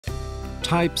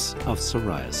Types of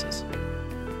psoriasis.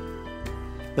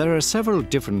 There are several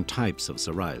different types of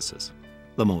psoriasis.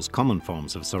 The most common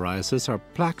forms of psoriasis are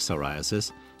plaque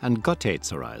psoriasis and guttate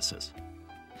psoriasis.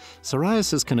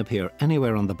 Psoriasis can appear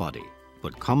anywhere on the body,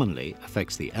 but commonly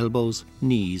affects the elbows,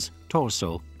 knees,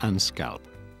 torso, and scalp.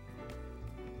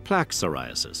 Plaque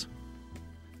psoriasis.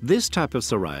 This type of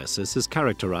psoriasis is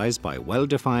characterized by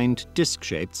well-defined,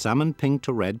 disc-shaped salmon pink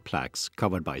to red plaques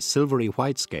covered by silvery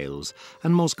white scales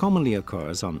and most commonly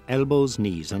occurs on elbows,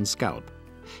 knees, and scalp.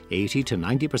 80 to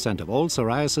 90% of all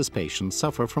psoriasis patients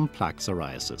suffer from plaque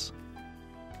psoriasis.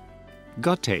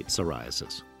 Guttate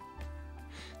psoriasis.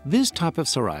 This type of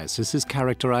psoriasis is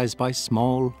characterized by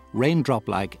small,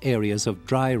 raindrop-like areas of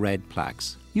dry red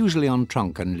plaques, usually on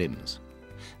trunk and limbs.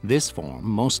 This form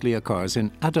mostly occurs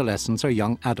in adolescents or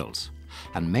young adults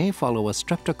and may follow a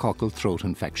streptococcal throat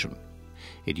infection.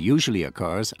 It usually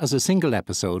occurs as a single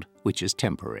episode, which is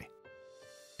temporary.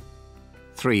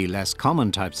 3 less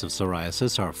common types of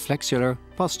psoriasis are flexular,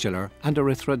 pustular, and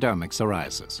erythrodermic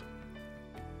psoriasis.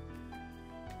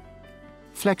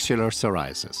 Flexular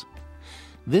psoriasis.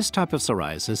 This type of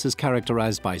psoriasis is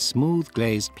characterized by smooth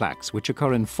glazed plaques which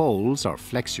occur in folds or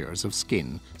flexures of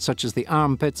skin, such as the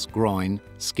armpits, groin,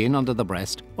 skin under the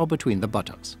breast, or between the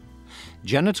buttocks.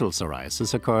 Genital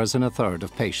psoriasis occurs in a third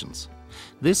of patients.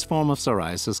 This form of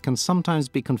psoriasis can sometimes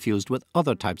be confused with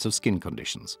other types of skin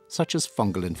conditions, such as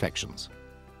fungal infections.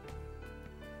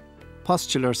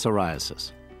 Pustular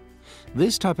psoriasis.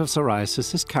 This type of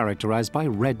psoriasis is characterized by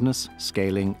redness,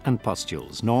 scaling, and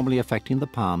pustules, normally affecting the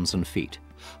palms and feet.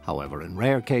 However, in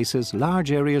rare cases,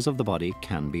 large areas of the body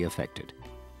can be affected.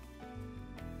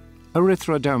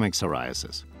 Erythrodermic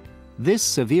psoriasis. This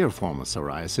severe form of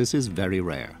psoriasis is very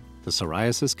rare. The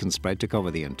psoriasis can spread to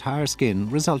cover the entire skin,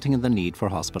 resulting in the need for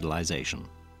hospitalization.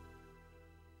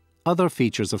 Other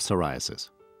features of psoriasis.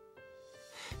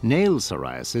 Nail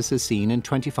psoriasis is seen in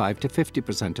 25 to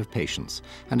 50% of patients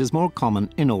and is more common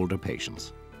in older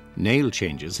patients. Nail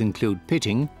changes include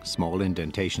pitting, small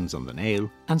indentations on the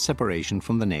nail, and separation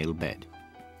from the nail bed.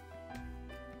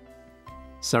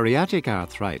 Psoriatic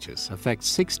arthritis affects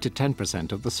 6 to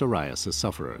 10% of the psoriasis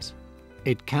sufferers.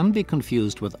 It can be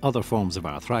confused with other forms of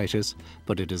arthritis,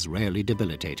 but it is rarely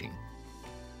debilitating.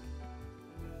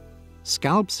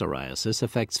 Scalp psoriasis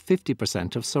affects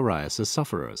 50% of psoriasis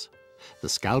sufferers. The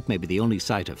scalp may be the only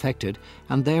site affected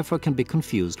and therefore can be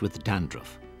confused with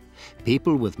dandruff.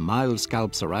 People with mild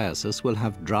scalp psoriasis will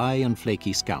have dry and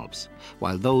flaky scalps,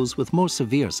 while those with more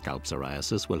severe scalp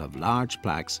psoriasis will have large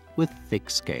plaques with thick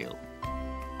scale.